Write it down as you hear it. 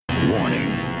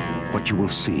Warning, what you will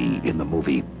see in the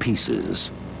movie Pieces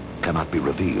cannot be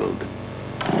revealed,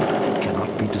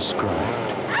 cannot be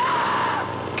described,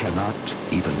 cannot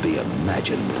even be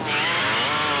imagined.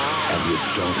 And you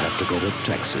don't have to go to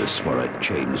Texas for a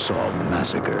chainsaw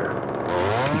massacre.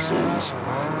 Pieces,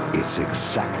 it's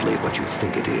exactly what you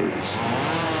think it is.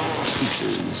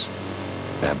 Pieces.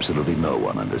 Absolutely no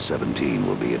one under 17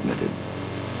 will be admitted.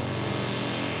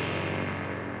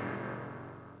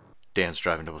 Dan's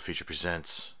Driving Double Feature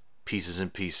presents Pieces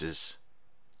and Pieces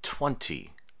 20,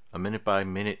 a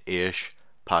minute-by-minute-ish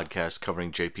podcast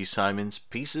covering J.P. Simon's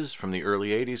Pieces from the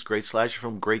early 80s, great slasher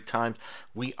film, great times.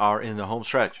 We are in the home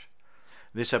stretch.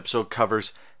 This episode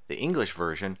covers the English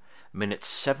version, minutes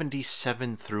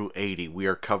 77 through 80. We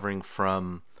are covering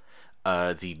from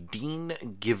the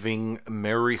Dean giving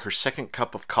Mary her second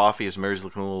cup of coffee as Mary's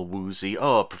looking a little woozy.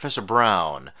 Oh, Professor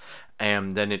Brown.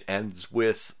 And then it ends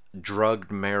with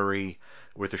drugged Mary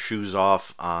with her shoes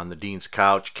off on the Dean's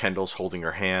couch. Kendall's holding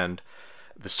her hand.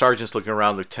 The sergeant's looking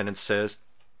around. Lieutenant says,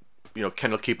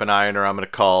 Kendall, keep an eye on her. I'm going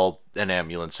to call an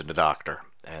ambulance and a doctor.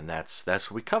 And that's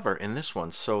what we cover in this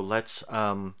one. So let's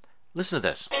listen to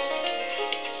this.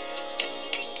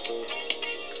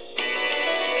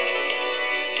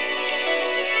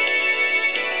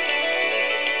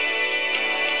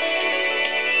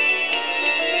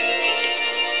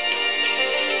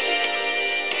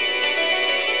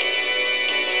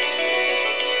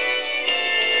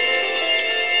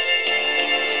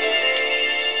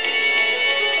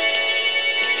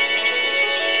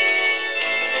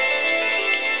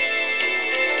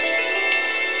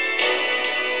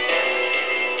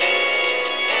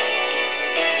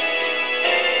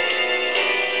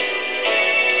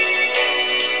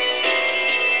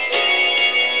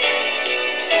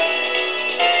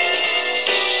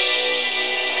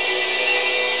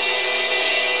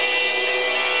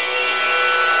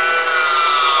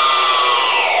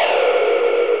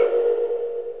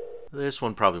 This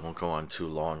one probably won't go on too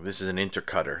long. This is an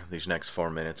intercutter, these next 4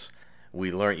 minutes. We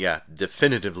learn,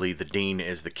 definitively the Dean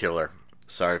is the killer.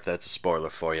 Sorry if that's a spoiler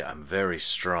for you. I'm very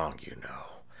strong,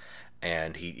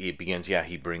 And he begins,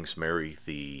 he brings Mary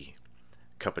the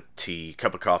cup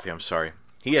of coffee,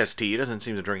 He has tea, he doesn't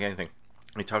seem to drink anything.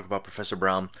 We talk about Professor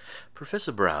Brown.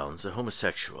 Professor Brown's a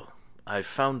homosexual. I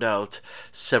found out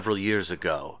several years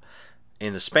ago.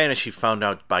 In the Spanish, he found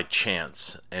out by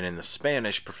chance. And in the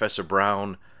Spanish, Professor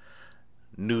Brown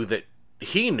knew that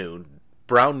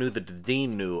Brown knew that the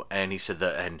Dean knew, and he said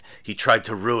that, and he tried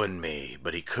to ruin me,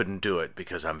 but he couldn't do it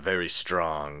because I'm very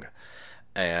strong.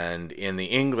 And in the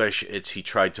English, it's he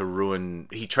tried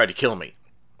to kill me.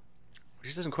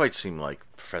 Which doesn't quite seem like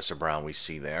Professor Brown we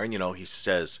see there. And, he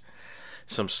says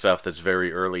some stuff that's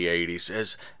very early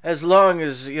 80s. As long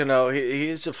as,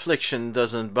 his affliction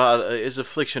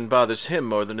bothers him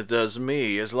more than it does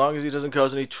me. As long as he doesn't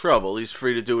cause any trouble, he's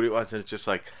free to do what he wants. And it's just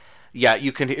like,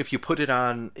 you can, if you put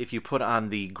on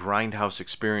the Grindhouse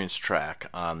Experience track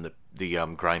on the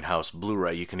Grindhouse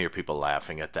Blu-ray, you can hear people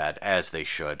laughing at that, as they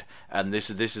should. And this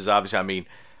is obviously,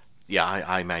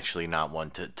 I'm actually not one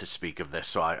to speak of this,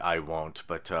 so I won't.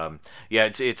 But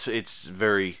it's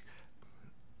very,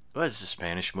 it's a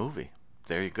Spanish movie.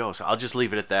 There you go. So I'll just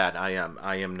leave it at that. I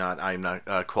am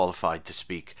not qualified to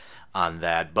speak on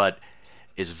that, but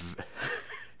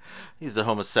he's a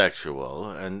homosexual,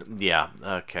 and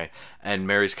okay. And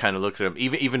Mary's kind of looking at him.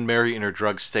 Even Mary in her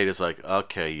drug state is like,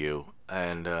 okay, you.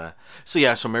 And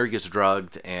so Mary gets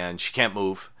drugged, and she can't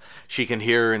move. She can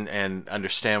hear and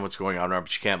understand what's going on around,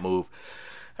 but she can't move.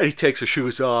 And he takes her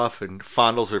shoes off and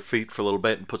fondles her feet for a little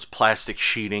bit and puts plastic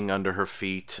sheeting under her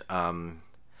feet.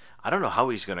 I don't know how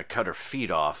he's going to cut her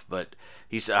feet off, but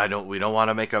he said, we don't want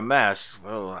to make a mess.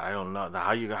 Well, I don't know.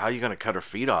 How you going to cut her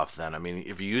feet off then? I mean,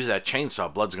 if you use that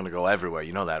chainsaw, blood's going to go everywhere.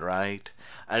 You know that, right?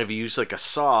 And if you use like a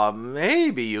saw,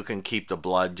 maybe you can keep the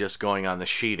blood just going on the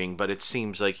sheeting, but it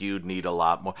seems like you'd need a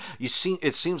lot more. It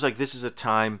seems like this is a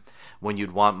time when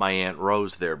you'd want my Aunt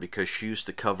Rose there, because she used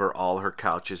to cover all her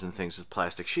couches and things with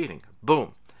plastic sheeting.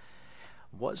 Boom.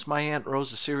 Was my Aunt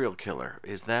Rose a serial killer?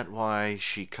 Is that why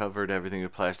she covered everything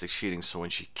with plastic sheeting, so when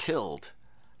she killed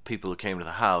people who came to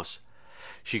the house,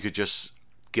 she could just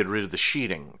get rid of the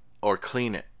sheeting or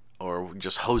clean it or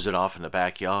just hose it off in the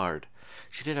backyard?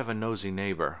 She did have a nosy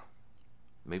neighbor.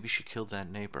 Maybe she killed that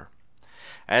neighbor.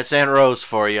 That's Aunt Rose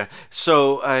for you.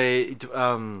 So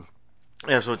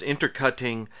so it's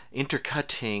intercutting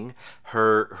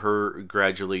her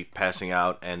gradually passing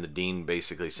out, and the Dean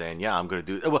basically saying, I'm going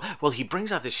to do. Well, he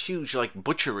brings out this huge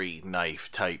butchery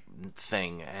knife type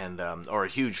thing, and or a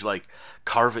huge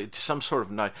carving, some sort of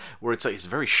knife where it's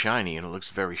very shiny and it looks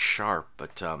very sharp,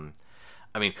 but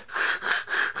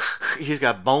he's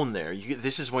got bone there.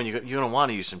 This is when you're gonna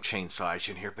want to use some chainsaw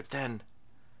action here. But then,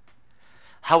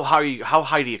 how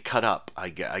high do you cut up? I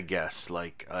guess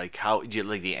like how do you,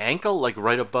 like the ankle, like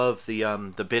right above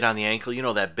the bit on the ankle. You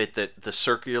know that bit, that the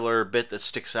circular bit that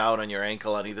sticks out on your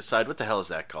ankle on either side. What the hell is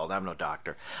that called? I'm no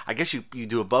doctor. I guess you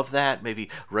do above that, maybe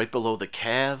right below the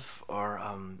calf, or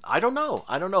I don't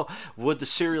know. Would the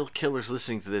serial killers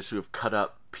listening to this who have cut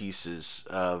up pieces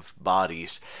of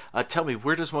bodies tell me,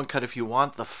 where does one cut if you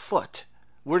want the foot?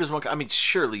 Where does one? I mean,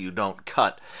 surely you don't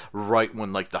cut right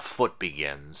when like the foot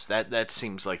begins. That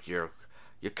seems like you're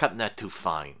cutting that too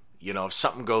fine. You know, if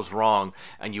something goes wrong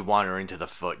and you wander into the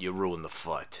foot, you ruin the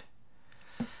foot.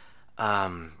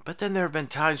 But then there have been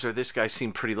times where this guy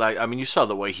seemed pretty light. I mean, you saw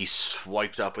the way he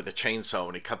swiped up with a chainsaw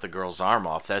and he cut the girl's arm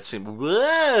off. That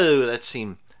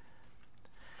seemed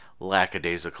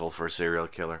lackadaisical for a serial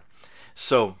killer.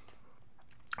 So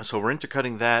we're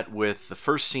intercutting that with the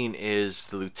first scene is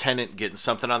the lieutenant getting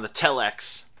something on the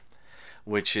telex,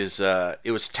 which is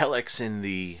it was telex in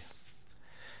the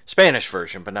Spanish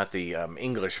version, but not the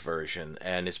English version,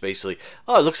 and it's basically,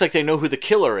 oh, it looks like they know who the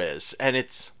killer is, and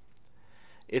it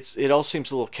all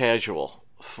seems a little casual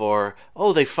for,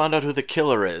 oh, they found out who the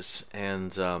killer is,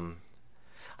 and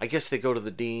I guess they go to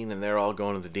the dean, and they're all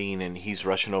going to the dean, and he's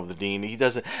rushing over the dean. He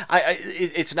doesn't.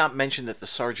 It's not mentioned that the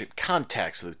sergeant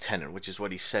contacts the lieutenant, which is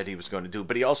what he said he was going to do.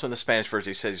 But he also, in the Spanish version,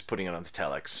 he says he's putting it on the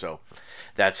telex. So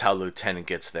that's how the lieutenant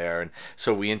gets there. And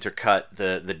so we intercut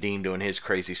the dean doing his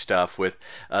crazy stuff with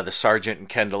the sergeant and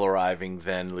Kendall arriving.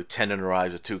 Then lieutenant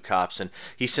arrives with 2 cops, and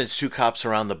he sends 2 cops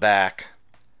around the back.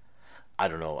 I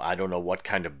don't know what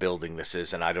kind of building this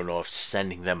is, and I don't know if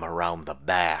sending them around the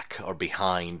back or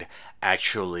behind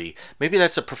actually, maybe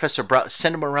that's a Professor Brown,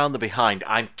 send them around the behind.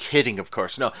 I'm kidding, of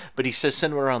course. No, but he says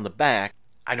send them around the back.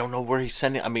 I don't know where he's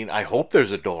sending. I mean, I hope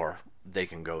there's a door they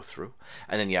can go through.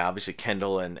 And then, yeah, obviously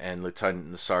Kendall and Lieutenant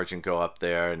and the Sergeant go up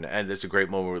there, and there's a great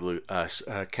moment where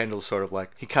Kendall sort of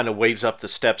like, he kind of waves up the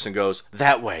steps and goes,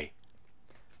 that way.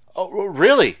 Oh,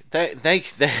 really?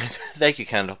 Thank you,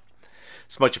 Kendall.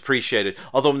 It's much appreciated.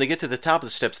 Although when they get to the top of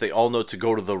the steps, they all know to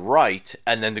go to the right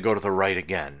and then to go to the right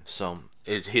again. So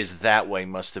his that way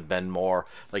must have been more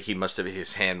like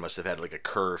his hand must have had like a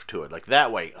curve to it, like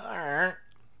that way.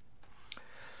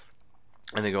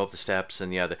 And they go up the steps,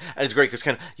 and and it's great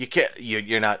because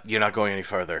you're not going any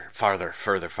farther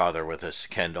with us,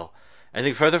 Kendall.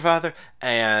 Anything further?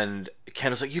 And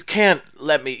Kendall's like, you can't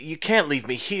leave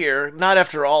me here, not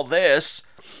after all this.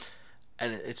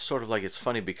 And it's sort of like, it's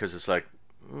funny because it's like,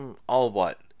 all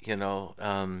what? You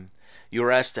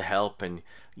were asked to help, and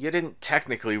you didn't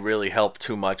technically really help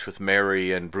too much with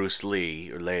Mary and Bruce Lee,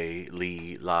 or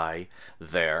Lee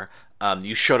there.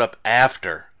 You showed up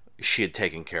after she had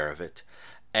taken care of it,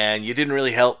 and you didn't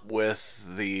really help with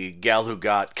the gal who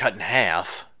got cut in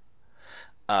half,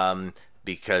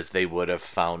 because they would have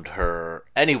found her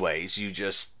anyways. You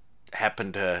just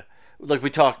happened to, like we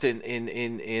talked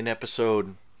in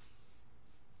episode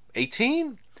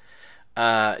 18?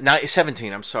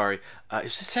 17, I'm sorry.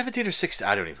 Is it 17 or 16?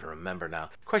 I don't even remember now.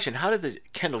 Question, how did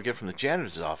Kendall get from the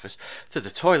janitor's office to the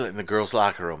toilet in the girls'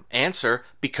 locker room? Answer,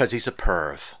 because he's a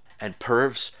perv. And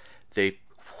pervs, they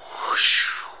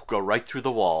go right through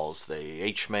the walls. They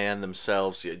H-man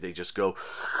themselves. They just go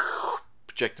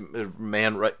project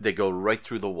man right. They go right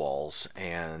through the walls.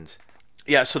 And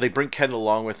yeah, so they bring Kendall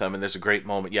along with them, and there's a great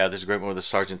moment. Yeah, there's a great moment where the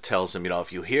sergeant tells him,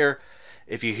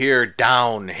 if you hear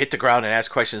down, hit the ground and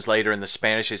ask questions later. In the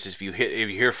Spanish, it's if you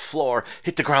hear floor,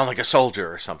 hit the ground like a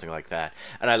soldier, or something like that.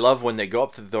 And I love when they go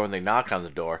up to the door and they knock on the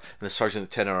door, and the sergeant and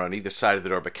lieutenant are on either side of the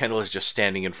door, but Kendall is just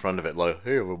standing in front of it like,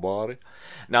 hey, everybody.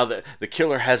 Now, the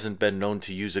killer hasn't been known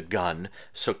to use a gun,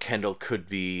 so Kendall could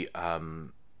be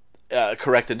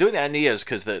correct in doing that, and he is,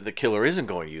 because the killer isn't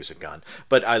going to use a gun.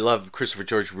 But I love Christopher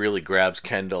George really grabs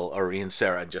Kendall or Ian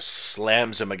Sarah and just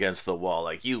slams him against the wall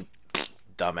like, you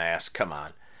dumbass, come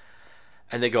on.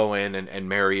 And they go in, and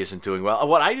Mary isn't doing well.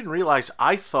 What I didn't realize,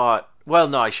 I thought, well,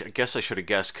 no, I guess I should have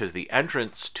guessed, because the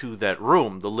entrance to that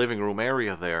room, the living room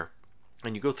area there,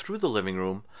 and you go through the living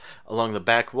room along the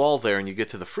back wall there, and you get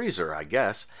to the freezer, I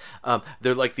guess.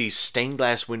 They're like these stained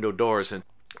glass window doors, and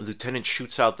the lieutenant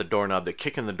shoots out the doorknob. They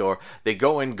kick in the door. They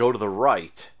go to the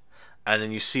right, and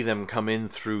then you see them come in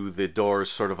through the doors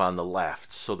sort of on the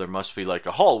left. So there must be like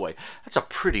a hallway. That's a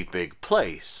pretty big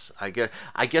place. I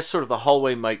guess sort of the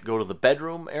hallway might go to the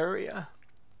bedroom area.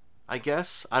 I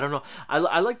guess. I don't know.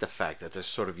 I like the fact that there's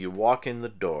sort of, you walk in the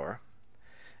door,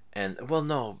 and, well,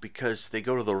 no, because they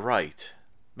go to the right.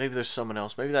 Maybe there's someone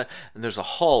else. Maybe that. And there's a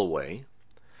hallway,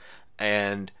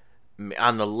 and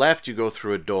on the left you go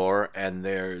through a door, and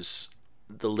there's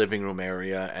the living room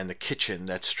area and the kitchen,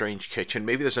 that strange kitchen.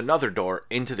 Maybe there's another door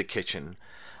into the kitchen.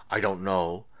 I don't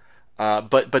know.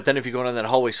 But then if you go down that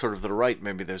hallway sort of to the right,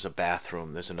 maybe there's a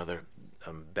bathroom, there's another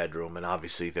bedroom, and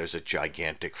obviously there's a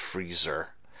gigantic freezer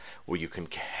where you can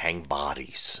hang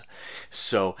bodies.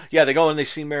 So, yeah, they go and they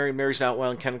see Mary. Mary's not well,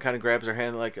 and Ken kind of grabs her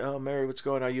hand like, oh, Mary, what's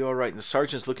going on? Are you all right? And the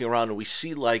sergeant's looking around, and we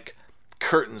see, like,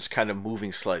 curtains kind of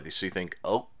moving slightly. So you think,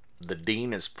 oh, the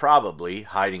dean is probably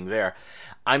hiding there.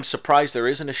 I'm surprised there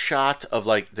isn't a shot of,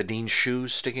 like, the dean's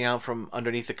shoes sticking out from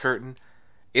underneath the curtain.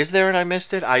 Is there and I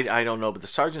missed it? I don't know, but the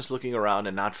sergeant's looking around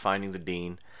and not finding the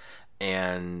dean.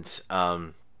 And,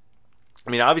 I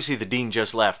mean, obviously the dean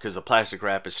just left because the plastic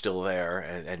wrap is still there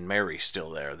and Mary's still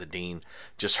there. The dean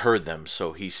just heard them,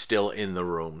 so he's still in the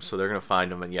room. So they're going to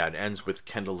find him. And yeah, it ends with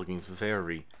Kendall looking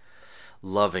very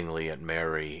lovingly at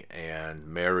Mary. And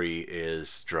Mary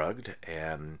is drugged.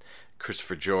 And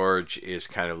Christopher George is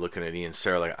kind of looking at Ian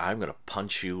Sarah like, I'm going to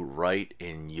punch you right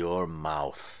in your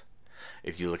mouth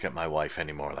if you look at my wife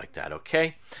anymore like that,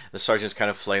 okay? The sergeant's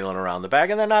kind of flailing around the back,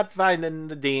 and they're not finding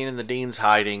the dean, and the dean's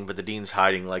hiding, but the dean's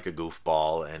hiding like a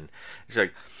goofball, and it's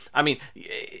like, I mean,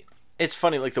 it's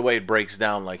funny, like, the way it breaks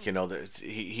down, like, you know,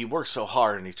 he works so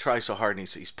hard, and he tries so hard, and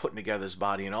he's putting together his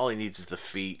body, and all he needs is the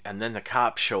feet, and then the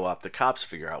cops show up, the cops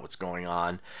figure out what's going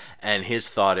on, and his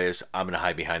thought is, I'm going to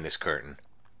hide behind this curtain.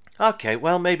 Okay,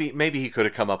 well, maybe he could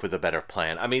have come up with a better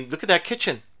plan. I mean, look at that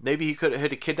kitchen. Maybe he could have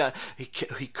hid a kid down. He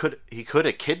could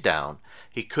have hid down.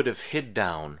 He could have hid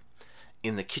down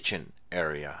in the kitchen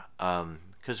area.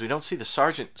 Because we don't see the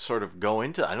sergeant sort of go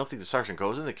into. I don't think the sergeant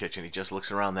goes in the kitchen. He just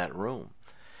looks around that room.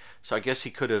 So I guess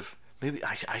he could have. Maybe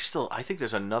I think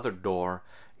there's another door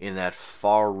in that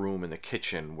far room in the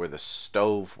kitchen where the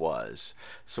stove was.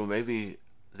 So maybe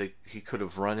he could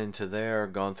have run into there,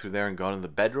 gone through there, and gone in the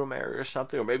bedroom area or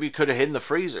something. Or maybe he could have hidden the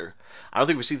freezer. I don't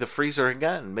think we see the freezer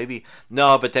again. Maybe,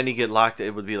 no, but then he get locked.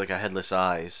 It would be like a Headless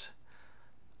Eyes.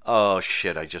 Oh,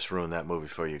 shit, I just ruined that movie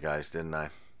for you guys, didn't I?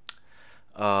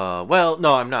 Well,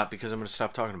 no, I'm not, because I'm going to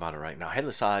stop talking about it right now.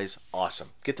 Headless Eyes, awesome.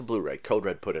 Get the Blu-ray. Code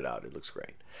Red put it out. It looks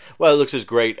great. Well, it looks as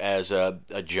great as a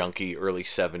junky early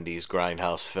 70s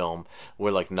grindhouse film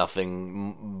where, like,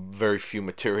 nothing, very few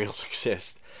materials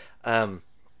exist.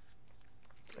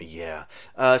 Yeah.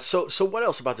 So what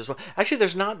else about this one? Actually,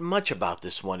 there's not much about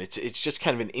this one. It's just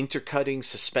kind of an intercutting,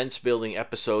 suspense-building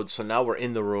episode. So now we're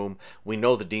in the room. We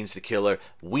know the dean's the killer.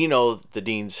 We know the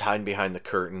dean's hiding behind the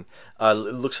curtain. It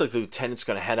looks like the lieutenant's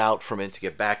going to head out from it to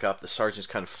get back up. The sergeant's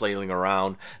kind of flailing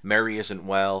around. Mary isn't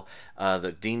well.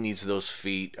 The dean needs those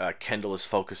feet. Kendall is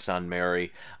focused on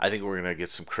Mary. I think we're going to get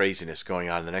some craziness going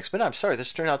on in the next minute. I'm sorry,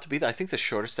 this turned out to be, I think, the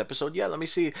shortest episode. Yeah, let me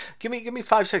see. Give me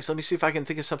 5 seconds. Let me see if I can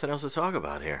think of something else to talk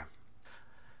about here.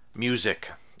 Music.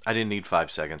 I didn't need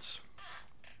 5 seconds.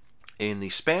 In the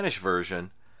Spanish version,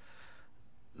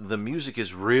 the music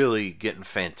is really getting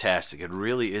fantastic. It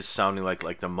really is sounding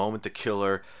like the moment the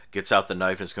killer gets out the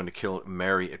knife and is going to kill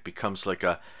Mary, it becomes like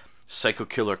a Psycho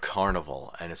Killer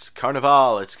carnival. And it's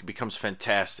carnival. It becomes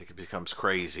fantastic. It becomes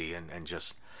crazy and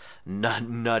just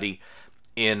nutty.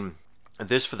 In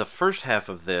this, for the first half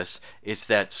of this, it's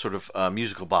that sort of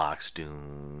musical box.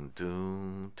 Doon,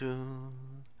 doon, doon.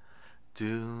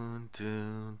 Doon,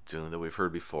 doon, doon, that we've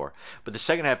heard before. But the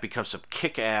second half becomes some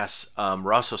kick-ass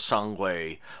Raso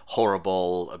Sangue,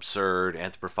 horrible, absurd,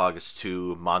 Anthropophagus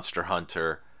 2, Monster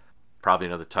Hunter, probably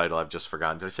another title I've just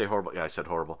forgotten. Did I say horrible? Yeah, I said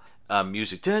horrible.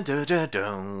 Music, dun, dun, dun,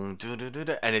 dun, dun, dun,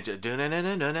 dun, and it's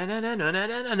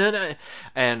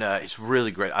and it's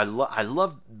really great. I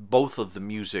love both of the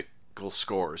musical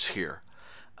scores here.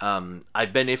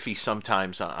 I've been iffy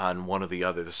sometimes on one or the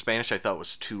other. The Spanish I thought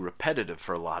was too repetitive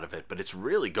for a lot of it, but it's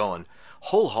really going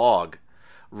whole hog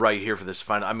right here for this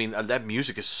final. I mean, that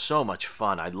music is so much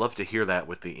fun. I'd love to hear that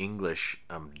with the English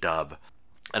dub.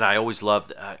 And I always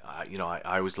loved, I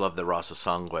always loved the Raso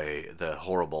Sangue, the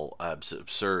horrible,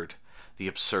 absurd,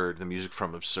 the music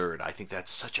from Absurd. I think that's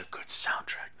such a good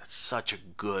soundtrack. That's such a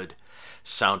good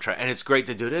soundtrack, and it's great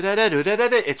to do.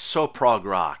 It's so prog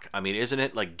rock. I mean, isn't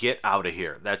it? Like, get out of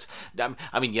here.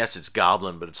 I mean, yes, it's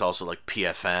Goblin, but it's also like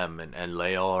PFM and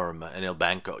Leorm and El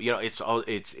Banco. You know,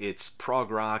 it's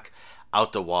prog rock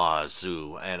out the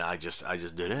wazoo, and I just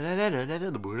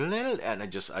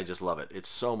love it. It's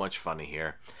so much fun to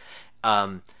hear.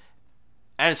 And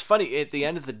it's funny, at the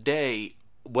end of the day,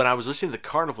 when I was listening to the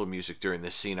carnival music during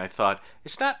this scene, I thought,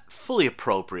 it's not fully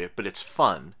appropriate, but it's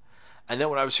fun. And then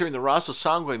when I was hearing the Raso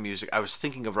Sangue music, I was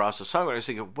thinking of Raso Sangue. I was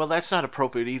thinking, well, that's not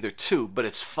appropriate either, too, but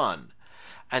it's fun.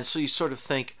 And so you sort of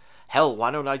think, hell,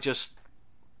 why don't I just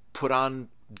put on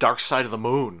Dark Side of the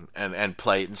Moon and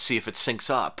play it and see if it syncs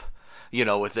up, you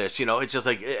know, with this. You know, it's just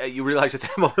like, you realize at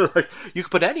that moment, like, you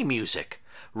could put any music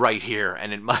right here,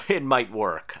 and it might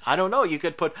work. I don't know. You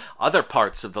could put other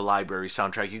parts of the library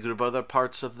soundtrack. You could put other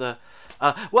parts of the.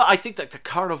 Well, I think that the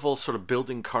carnival, sort of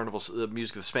building carnival, the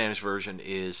music of the Spanish version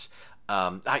is.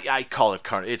 I call it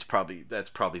carnival. That's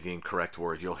probably the incorrect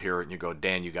word. You'll hear it and you go,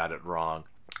 Dan, you got it wrong.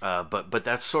 But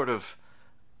that's sort of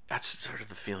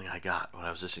the feeling I got when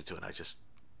I was listening to it.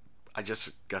 I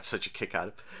just got such a kick out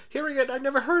of hearing it. I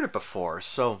never heard it before,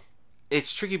 so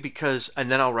it's tricky because, and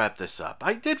then I'll wrap this up.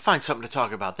 I did find something to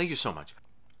talk about. Thank you so much.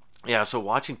 Yeah, so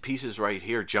watching Pieces right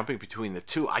here, jumping between the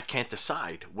two, I can't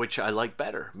decide which I like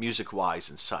better, music-wise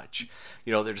and such.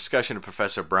 You know, the discussion of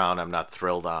Professor Brown, I'm not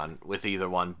thrilled on with either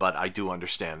one, but I do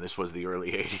understand this was the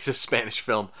early 80s, a Spanish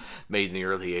film made in the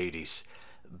early 80s.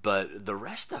 But the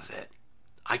rest of it,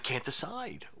 I can't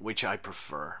decide which I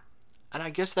prefer. And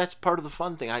I guess that's part of the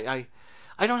fun thing.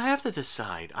 I don't have to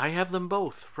decide. I have them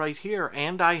both right here.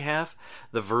 And I have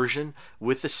the version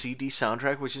with the CD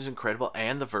soundtrack, which is incredible,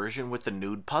 and the version with the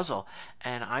nude puzzle.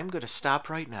 And I'm going to stop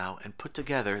right now and put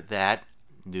together that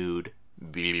nude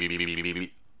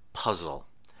puzzle.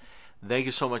 Thank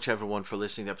you so much, everyone, for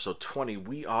listening to episode 20.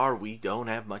 We don't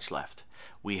have much left.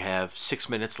 We have 6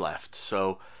 minutes left.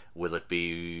 So will it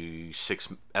be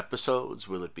 6 episodes?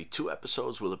 Will it be 2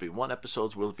 episodes? Will it be 1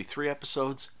 episode? Will it be 3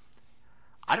 episodes?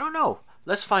 I don't know.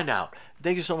 Let's find out.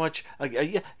 Thank you so much.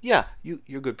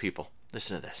 You're good people.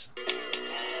 Listen to this.